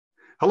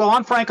Hello,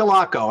 I'm Frank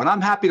Allocco, and I'm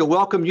happy to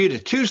welcome you to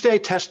Tuesday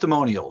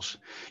Testimonials.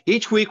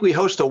 Each week, we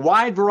host a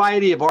wide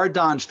variety of our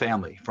Dons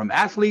family, from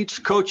athletes,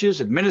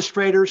 coaches,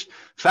 administrators,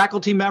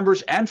 faculty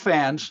members, and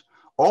fans,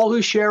 all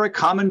who share a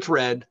common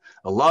thread,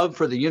 a love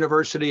for the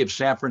University of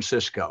San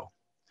Francisco.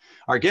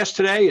 Our guest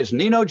today is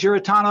Nino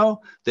Giarratano,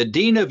 the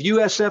Dean of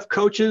USF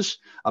Coaches,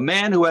 a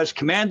man who has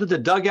commanded the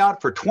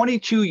dugout for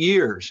 22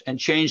 years and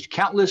changed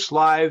countless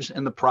lives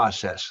in the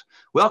process.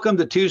 Welcome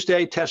to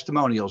Tuesday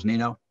Testimonials,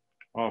 Nino.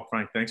 Oh,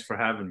 Frank, thanks for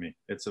having me.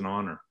 It's an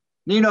honor.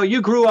 Nino, you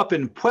grew up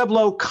in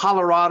Pueblo,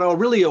 Colorado,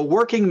 really a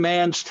working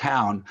man's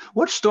town.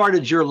 What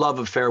started your love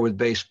affair with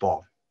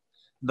baseball?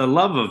 The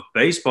love of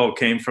baseball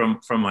came from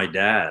my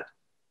dad,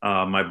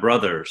 my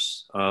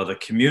brothers, the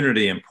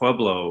community in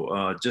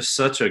Pueblo, just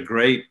such a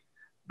great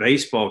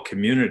baseball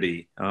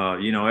community.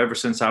 Ever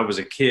since I was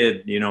a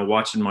kid,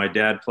 watching my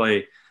dad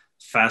play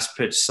fast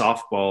pitch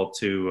softball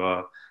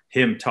to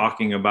him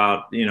talking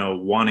about,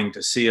 wanting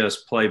to see us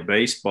play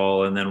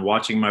baseball, and then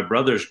watching my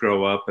brothers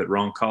grow up at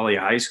Roncalli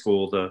High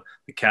School, the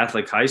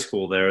Catholic high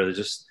school there. There's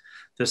just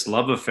this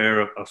love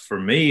affair for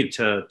me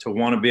to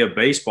want to be a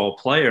baseball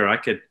player. I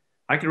could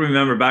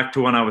remember back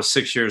to when I was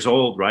 6 years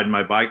old, riding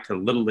my bike to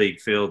Little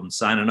League field and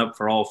signing up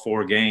for all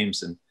 4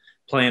 games and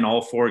playing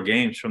all 4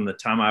 games from the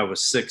time I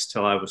was 6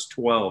 till I was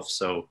 12.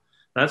 So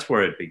that's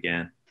where it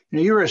began.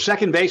 You were a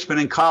second baseman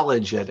in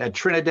college at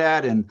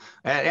Trinidad and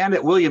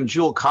at William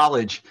Jewell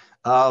College.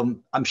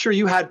 I'm sure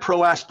you had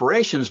pro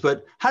aspirations,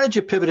 but how did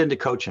you pivot into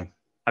coaching?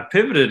 I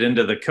pivoted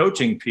into the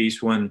coaching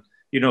piece when,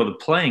 the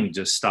playing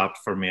just stopped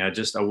for me. I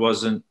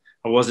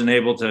wasn't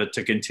able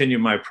to continue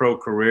my pro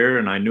career,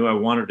 and I knew I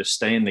wanted to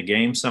stay in the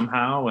game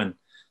somehow. And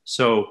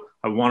so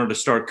I wanted to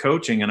start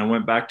coaching, and I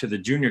went back to the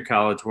junior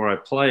college where I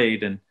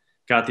played and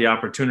got the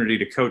opportunity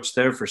to coach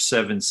there for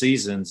 7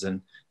 seasons.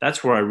 And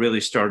that's where I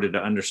really started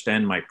to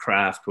understand my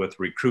craft with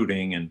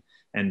recruiting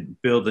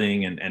and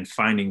building and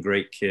finding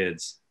great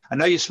kids. I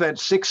know you spent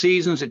 6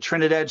 seasons at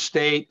Trinidad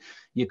State.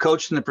 You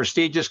coached in the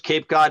prestigious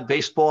Cape Cod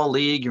Baseball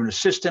League. You're an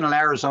assistant at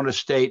Arizona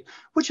State.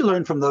 What'd you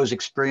learn from those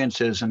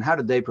experiences, and how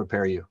did they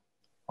prepare you?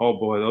 Oh,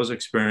 boy, those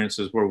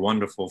experiences were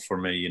wonderful for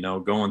me,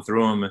 going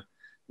through them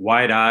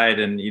wide-eyed.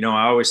 And,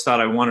 I always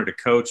thought I wanted to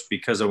coach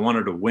because I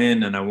wanted to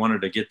win and I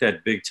wanted to get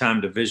that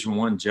big-time Division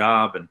I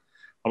job. And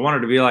I wanted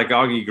to be like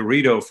Augie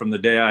Garrido from the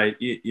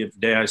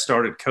day I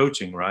started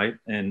coaching, right?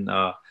 And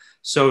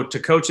so to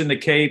coach in the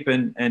Cape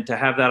and to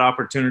have that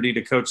opportunity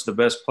to coach the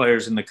best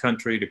players in the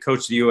country, to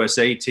coach the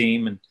USA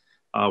team and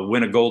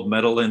win a gold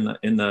medal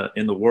in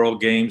the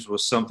World Games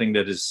was something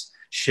that has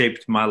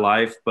shaped my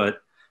life. But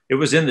it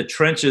was in the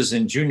trenches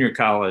in junior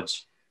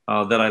college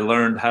that I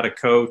learned how to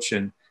coach,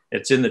 and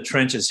it's in the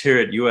trenches here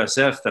at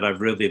USF that I've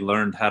really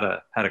learned how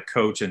to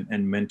coach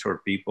and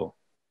mentor people.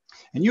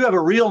 And you have a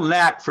real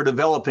knack for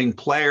developing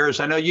players.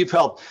 I know you've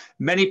helped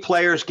many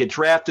players get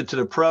drafted to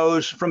the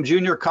pros from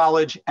junior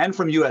college and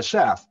from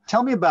USF.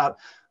 Tell me about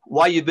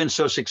why you've been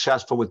so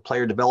successful with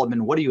player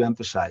development. What do you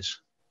emphasize?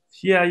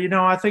 Yeah,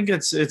 I think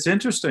it's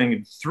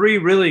interesting. 3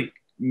 really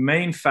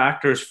main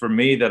factors for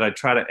me that I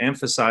try to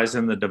emphasize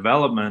in the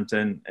development.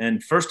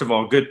 And first of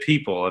all, good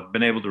people. I've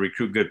been able to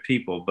recruit good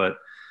people, but,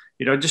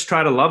 just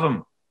try to love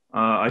them.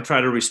 I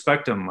try to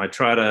respect them. I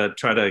try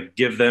to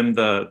give them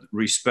the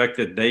respect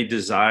that they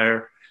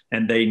desire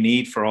and they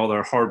need for all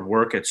their hard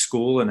work at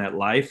school and at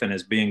life and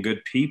as being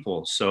good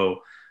people.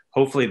 So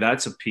hopefully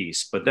that's a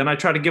piece. But then I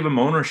try to give them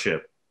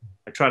ownership.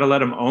 I try to let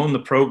them own the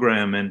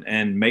program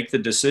and make the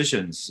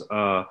decisions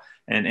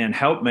and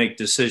help make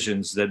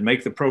decisions that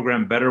make the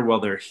program better while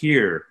they're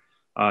here.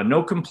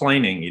 No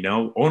complaining,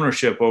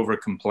 ownership over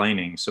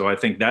complaining. So I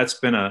think that's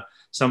been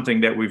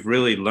something that we've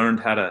really learned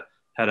how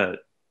to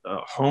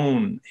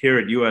hone here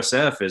at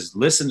USF, is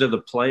listen to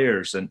the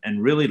players and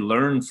really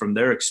learn from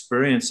their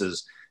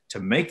experiences to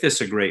make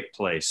this a great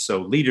place. So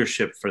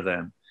leadership for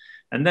them.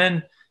 And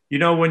then,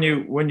 when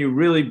you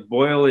really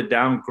boil it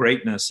down,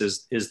 greatness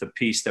is the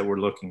piece that we're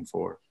looking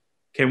for.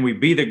 Can we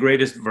be the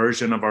greatest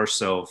version of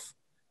ourselves?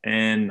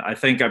 And I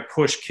think I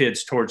push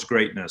kids towards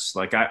greatness.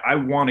 Like I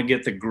want to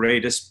get the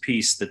greatest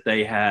piece that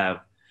they have,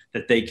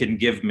 that they can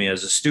give me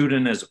as a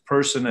student, as a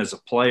person, as a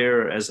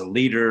player, as a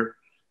leader,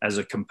 as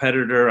a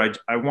competitor.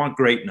 I want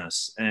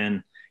greatness,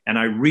 and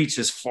I reach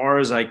as far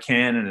as I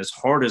can and as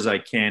hard as I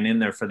can in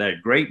there for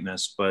that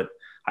greatness. But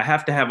I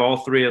have to have all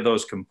 3 of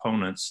those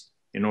components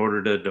in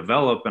order to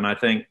develop. And I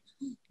think,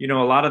 a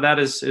lot of that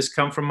is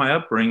come from my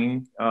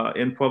upbringing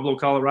in Pueblo,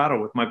 Colorado,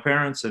 with my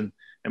parents and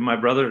my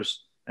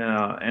brothers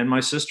and my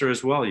sister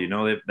as well.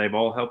 They've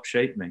all helped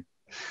shape me.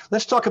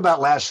 Let's talk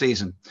about last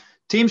season.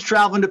 Teams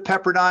traveling to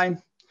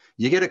Pepperdine.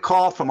 You get a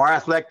call from our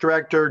athletic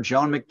director,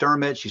 Joan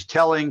McDermott. She's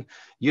telling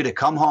you to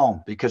come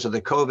home because of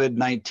the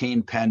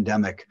COVID-19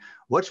 pandemic.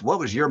 What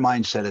was your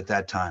mindset at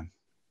that time?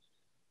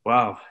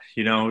 Wow,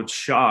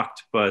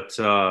 shocked, but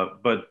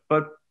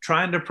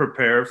trying to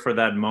prepare for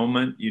that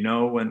moment.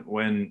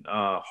 When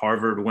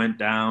Harvard went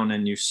down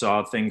and you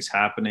saw things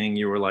happening,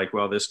 you were like,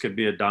 well, this could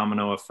be a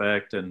domino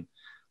effect. And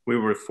we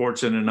were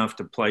fortunate enough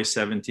to play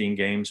 17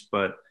 games,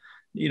 but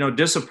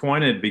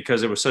disappointed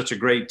because it was such a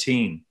great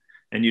team.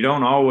 and you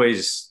don't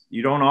always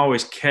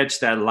catch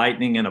that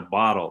lightning in a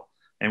bottle.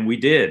 And we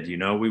did.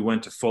 We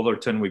went to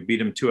Fullerton. We beat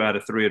them 2 out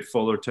of 3 at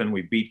Fullerton.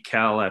 We beat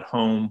Cal at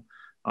home.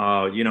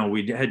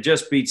 We had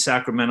just beat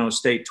Sacramento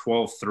State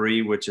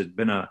 12-3, which had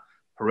been a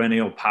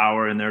perennial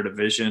power in their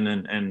division,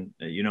 and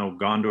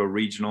gone to a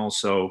regional.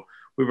 So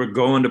we were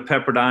going to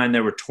Pepperdine.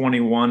 They were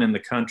 21 in the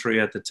country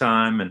at the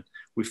time, and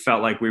we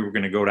felt like we were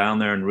going to go down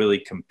there and really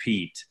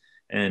compete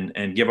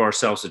and give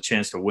ourselves a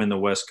chance to win the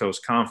West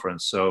Coast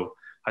Conference. So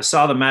I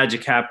saw the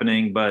magic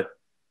happening, but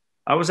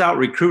I was out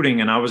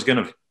recruiting, and I was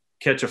going to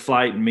catch a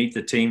flight and meet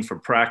the team for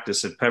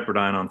practice at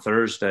Pepperdine on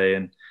Thursday.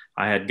 And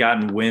I had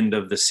gotten wind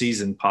of the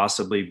season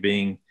possibly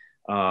being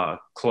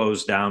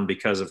closed down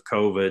because of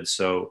COVID.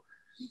 So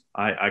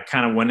I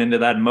kind of went into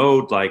that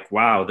mode like,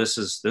 wow, this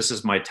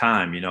is my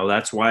time.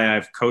 That's why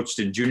I've coached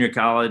in junior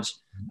college.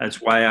 That's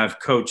why I've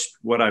coached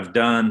what I've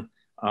done.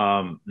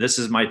 This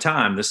is my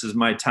time. This is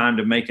my time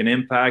to make an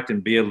impact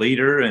and be a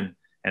leader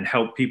and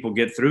help people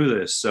get through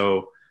this.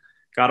 So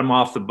got him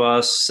off the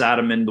bus, sat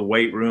him in the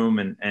weight room,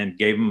 and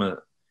gave him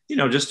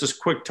just as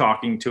quick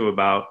talking to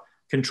about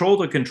control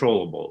the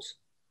controllables,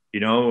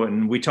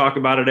 and we talk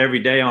about it every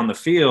day on the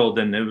field.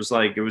 And it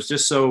was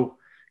just so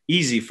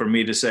easy for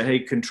me to say, hey,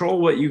 control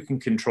what you can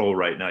control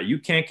right now. You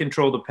can't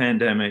control the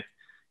pandemic.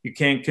 You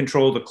can't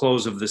control the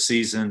close of the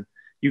season.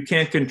 You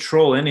can't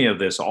control any of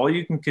this. All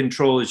you can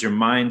control is your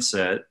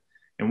mindset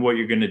and what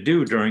you're going to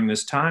do during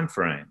this time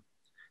frame.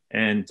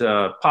 And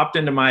popped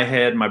into my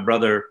head, my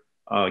brother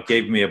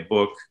gave me a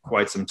book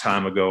quite some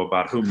time ago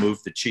about who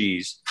moved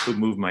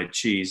my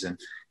cheese. And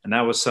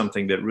that was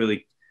something that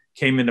really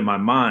came into my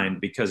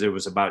mind because it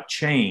was about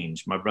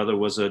change. My brother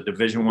was a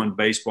Division I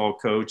baseball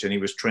coach, and he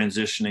was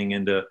transitioning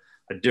into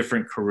a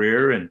different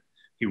career. And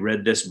he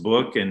read this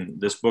book,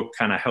 and this book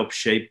kind of helped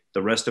shape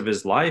the rest of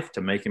his life to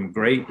make him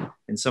great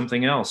in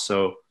something else.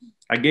 So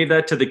I gave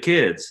that to the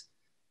kids,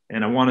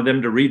 and I wanted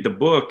them to read the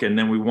book. And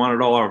then we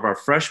wanted all of our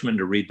freshmen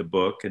to read the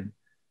book. And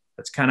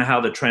that's kind of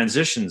how the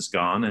transition's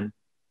gone. And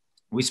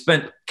we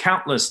spent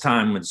countless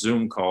time with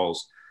Zoom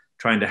calls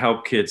trying to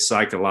help kids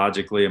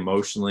psychologically,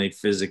 emotionally,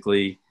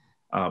 physically,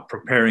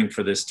 preparing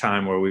for this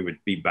time where we would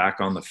be back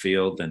on the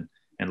field. And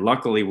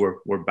luckily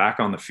we're back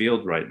on the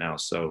field right now.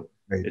 So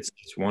Great.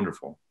 It's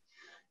wonderful.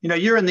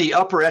 You're in the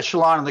upper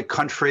echelon of the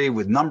country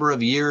with number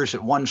of years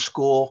at one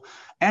school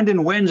and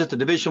in wins at the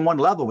Division I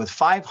level with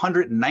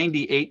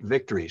 598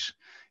 victories.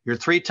 You're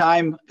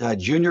 3-time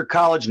junior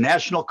college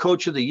national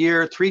coach of the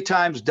year, 3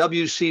 times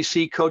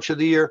WCC coach of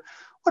the year.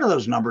 What do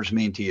those numbers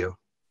mean to you?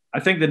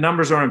 I think the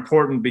numbers are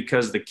important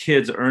because the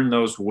kids earn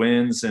those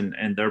wins and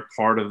they're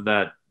part of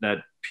that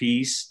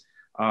piece.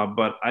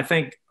 But I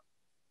think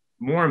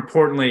more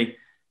importantly,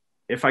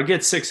 if I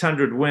get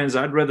 600 wins,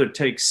 I'd rather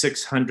take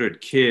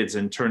 600 kids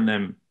and turn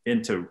them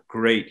into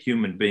great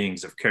human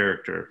beings of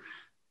character,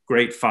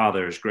 great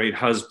fathers, great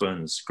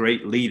husbands,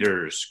 great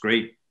leaders,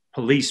 great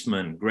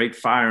policemen, great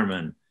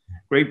firemen,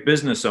 great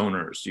business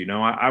owners.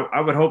 I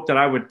would hope that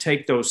I would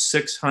take those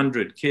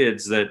 600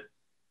 kids that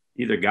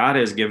either God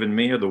has given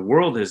me or the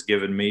world has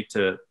given me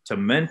to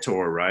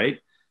mentor, right?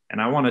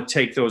 And I want to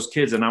take those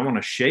kids and I want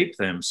to shape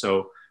them.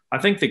 So I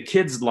think the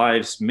kids'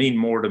 lives mean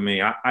more to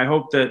me. I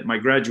hope that my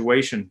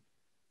graduation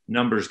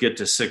numbers get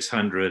to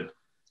 600.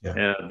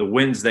 Yeah. The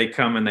wins, they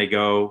come and they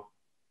go.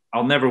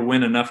 I'll never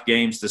win enough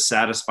games to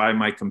satisfy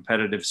my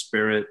competitive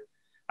spirit.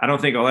 I don't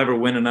think I'll ever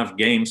win enough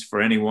games for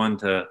anyone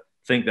to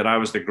think that I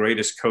was the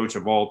greatest coach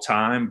of all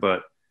time.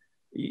 But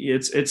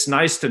it's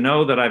nice to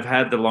know that I've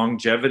had the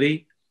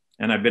longevity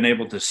and I've been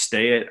able to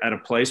stay at a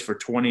place for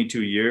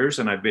 22 years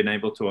and I've been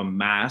able to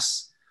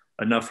amass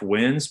enough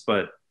wins.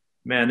 But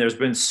man, there's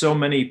been so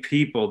many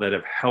people that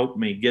have helped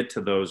me get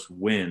to those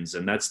wins.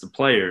 And that's the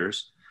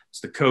players, it's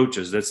the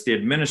coaches, that's the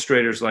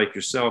administrators like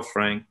yourself,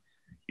 Frank.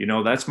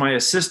 That's my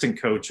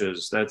assistant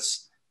coaches.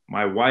 That's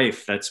my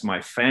wife. That's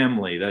my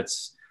family.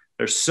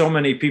 There's so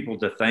many people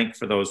to thank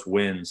for those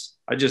wins.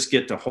 I just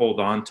get to hold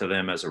on to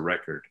them as a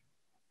record.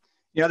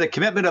 The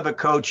commitment of a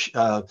coach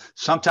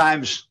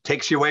sometimes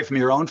takes you away from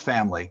your own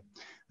family.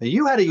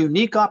 You had a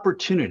unique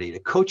opportunity to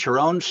coach your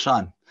own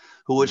son,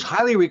 who was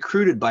highly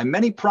recruited by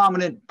many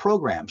prominent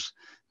programs.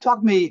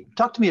 Talk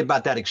to me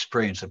about that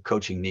experience of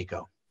coaching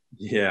Nico.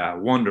 Yeah,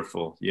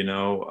 wonderful.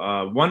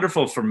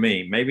 Wonderful for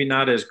me. Maybe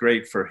not as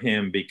great for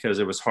him because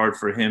it was hard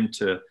for him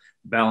to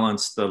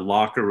balance the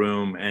locker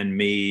room and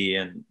me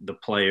and the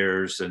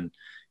players and,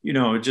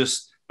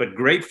 but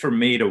great for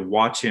me to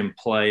watch him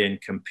play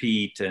and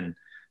compete and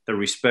the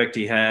respect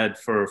he had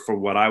for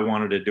what I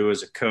wanted to do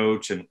as a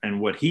coach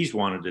and what he's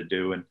wanted to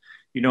do. And,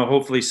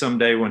 hopefully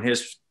someday when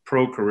his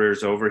pro career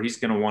is over, he's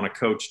going to want to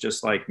coach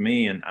just like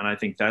me. And I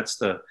think that's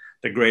the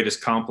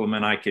greatest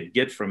compliment I could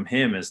get from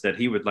him is that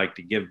he would like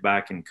to give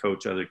back and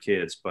coach other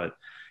kids. But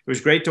it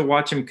was great to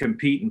watch him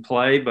compete and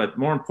play. But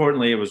more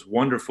importantly, it was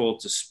wonderful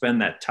to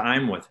spend that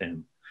time with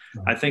him.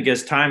 I think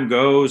as time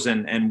goes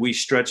and we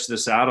stretch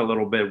this out a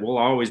little bit, we'll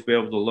always be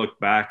able to look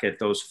back at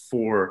those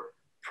 4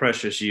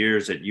 precious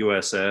years at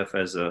USF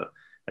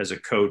as a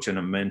coach and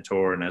a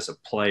mentor and as a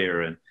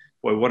player. And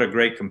boy, what a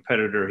great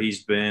competitor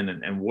he's been,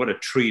 and what a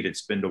treat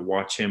it's been to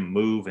watch him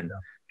move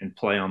and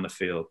play on the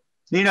field.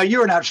 Nino,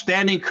 you're an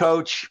outstanding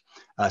coach,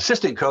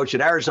 assistant coach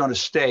at Arizona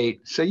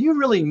State, so you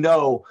really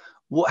know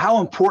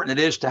how important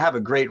it is to have a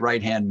great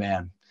right-hand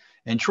man.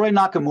 And Troy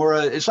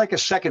Nakamura is like a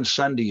second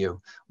son to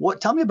you.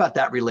 Tell me about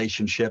that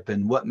relationship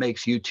and what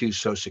makes you two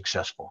so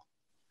successful.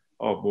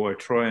 Oh boy,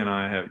 Troy and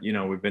I have,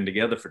 we've been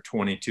together for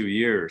 22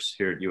 years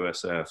here at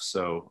USF.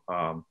 So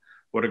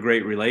what a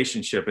great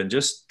relationship. And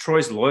just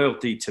Troy's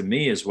loyalty to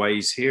me is why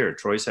he's here.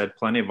 Troy's had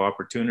plenty of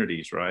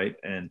opportunities, right?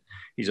 And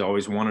he's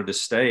always wanted to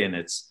stay. And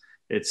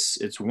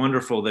it's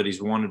wonderful that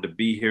he's wanted to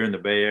be here in the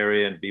Bay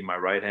Area and be my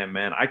right-hand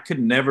man. I could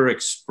never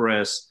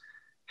express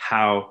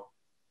how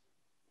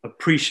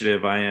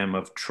appreciative I am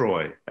of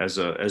Troy as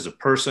a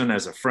person,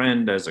 as a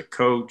friend, as a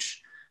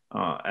coach,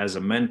 as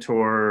a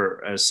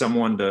mentor, as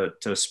someone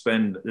to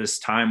spend this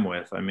time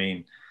with. I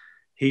mean,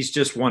 he's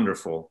just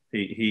wonderful.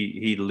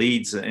 He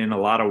leads in a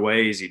lot of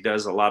ways. He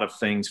does a lot of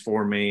things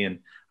for me, and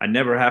I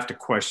never have to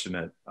question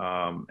it.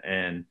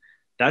 And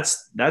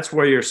that's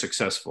where you're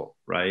successful,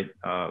 right?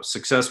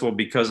 Successful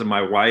because of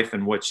my wife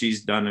and what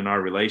she's done in our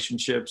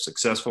relationship.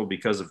 Successful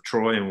because of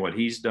Troy and what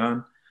he's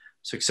done.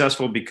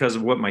 Successful because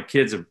of what my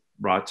kids have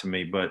brought to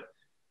me. But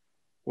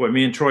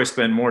me and Troy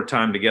spend more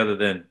time together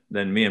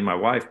than me and my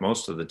wife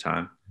most of the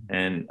time,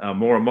 and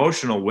more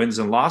emotional wins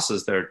and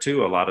losses there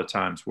too. A lot of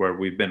times where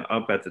we've been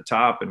up at the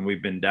top and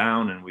we've been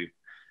down, and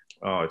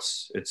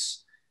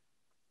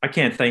I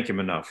can't thank him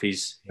enough.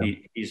 He's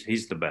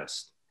the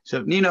best.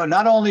 So Nino,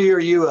 not only are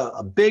you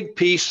a big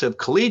piece of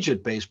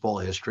collegiate baseball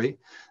history,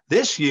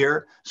 this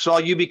year saw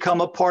you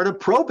become a part of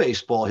pro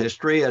baseball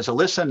history as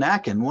Alyssa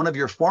Nacken, one of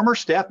your former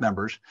staff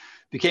members,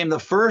 became the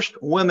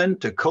first woman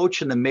to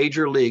coach in the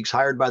major leagues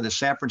hired by the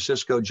San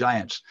Francisco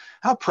Giants.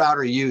 How proud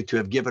are you to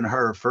have given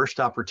her first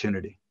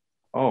opportunity?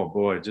 Oh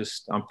boy,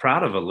 I'm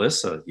proud of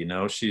Alyssa.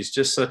 She's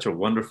just such a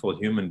wonderful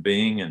human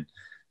being, and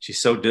she's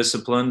so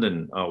disciplined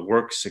and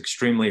works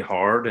extremely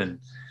hard. And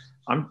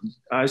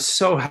I'm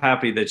so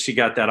happy that she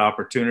got that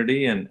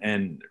opportunity,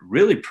 and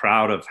really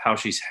proud of how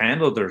she's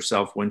handled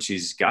herself when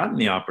she's gotten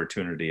the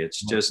opportunity. It's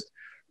just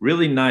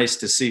really nice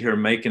to see her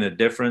making a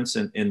difference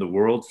in the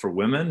world for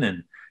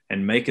women,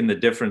 and making the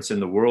difference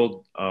in the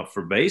world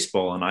for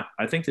baseball. And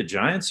I think the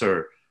Giants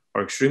are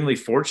extremely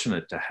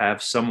fortunate to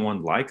have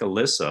someone like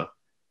Alyssa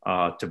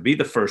to be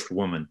the first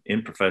woman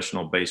in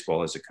professional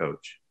baseball as a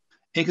coach.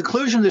 In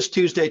conclusion of this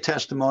Tuesday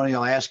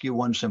testimonial, I ask you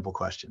one simple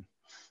question.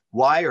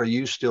 Why are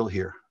you still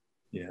here?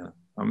 Yeah,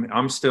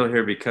 I'm still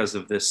here because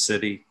of this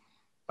city,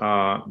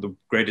 the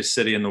greatest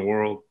city in the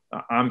world.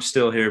 I'm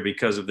still here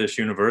because of this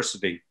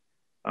university,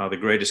 the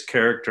greatest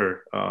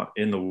character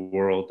in the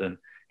world.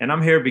 And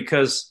I'm here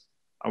because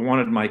I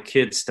wanted my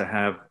kids to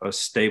have a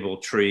stable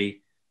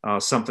tree,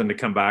 something to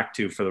come back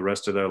to for the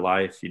rest of their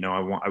life.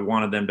 I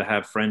wanted them to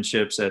have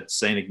friendships at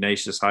St.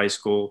 Ignatius High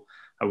School.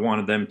 I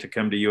wanted them to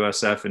come to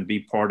USF and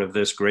be part of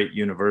this great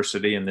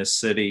university in this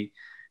city.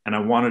 And I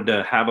wanted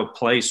to have a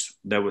place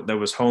that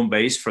was home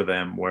base for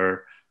them,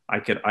 where I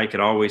could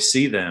always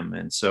see them.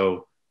 And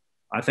so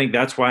I think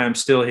that's why I'm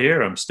still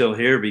here. I'm still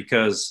here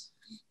because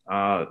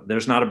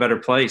there's not a better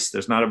place.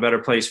 There's not a better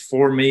place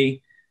for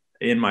me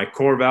in my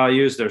core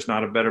values. There's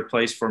not a better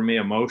place for me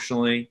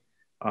emotionally.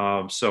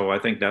 So I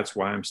think that's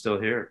why I'm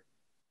still here.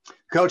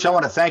 Coach, I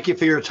want to thank you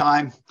for your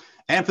time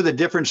and for the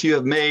difference you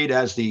have made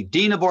as the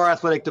dean of our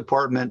athletic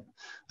department,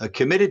 a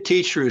committed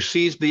teacher who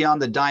sees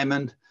beyond the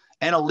diamond,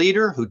 and a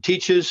leader who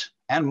teaches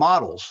and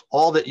models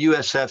all that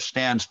USF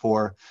stands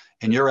for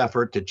in your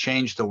effort to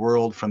change the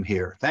world from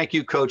here. Thank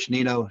you, Coach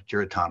Nino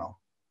Giarratano.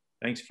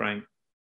 Thanks, Frank.